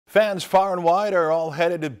Fans far and wide are all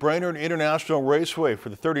headed to Brainerd International Raceway for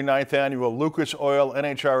the 39th annual Lucas Oil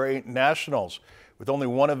NHRA Nationals. With only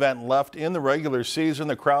one event left in the regular season,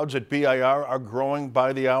 the crowds at BIR are growing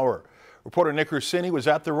by the hour. Reporter Nick Ursini was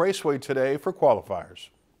at the Raceway today for qualifiers.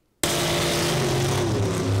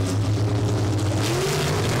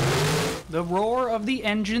 The roar of the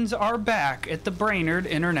engines are back at the Brainerd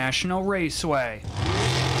International Raceway.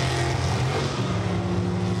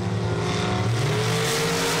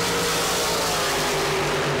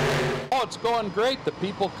 It's going great. The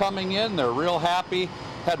people coming in, they're real happy.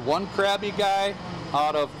 Had one crabby guy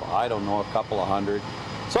out of, I don't know, a couple of hundred.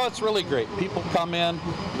 So it's really great. People come in,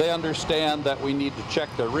 they understand that we need to check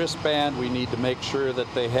their wristband, we need to make sure that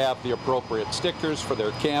they have the appropriate stickers for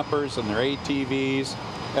their campers and their ATVs.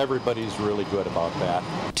 Everybody's really good about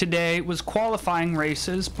that. Today was qualifying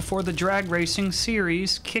races before the drag racing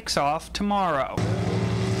series kicks off tomorrow.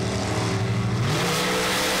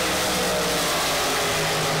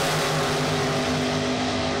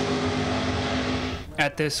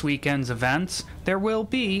 At this weekend's events, there will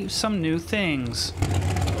be some new things.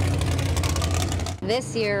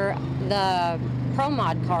 This year, the Pro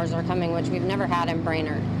Mod cars are coming, which we've never had in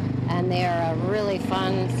Brainerd. And they are a really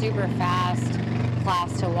fun, super fast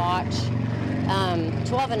class to watch.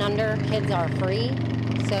 12 and under kids are free,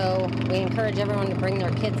 so we encourage everyone to bring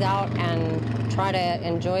their kids out and try to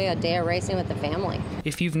enjoy a day of racing with the family.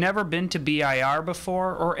 If you've never been to BIR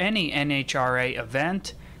before or any NHRA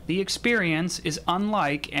event, the experience is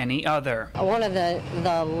unlike any other. One of the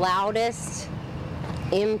loudest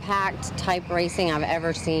impact type racing I've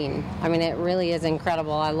ever seen. I mean, it really is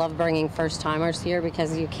incredible. I love bringing first timers here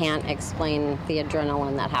because you can't explain the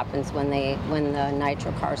adrenaline that happens when the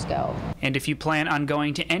nitro cars go. And if you plan on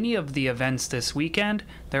going to any of the events this weekend,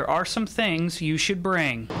 there are some things you should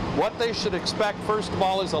bring. What they should expect, first of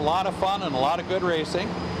all, is a lot of fun and a lot of good racing.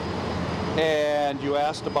 And you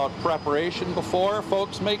asked about preparation before.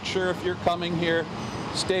 Folks, make sure if you're coming here,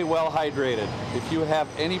 stay well hydrated. If you have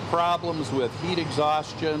any problems with heat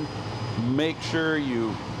exhaustion, make sure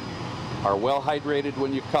you are well hydrated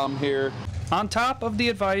when you come here. On top of the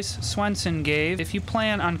advice Swenson gave, if you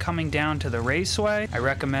plan on coming down to the Raceway, I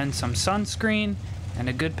recommend some sunscreen and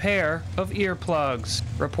a good pair of earplugs.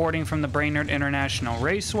 Reporting from the Brainerd International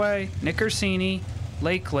Raceway, Nick Ursini,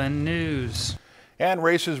 Lakeland News. And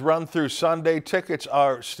races run through Sunday. Tickets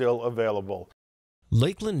are still available.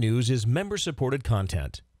 Lakeland News is member-supported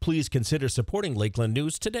content. Please consider supporting Lakeland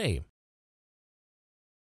News today.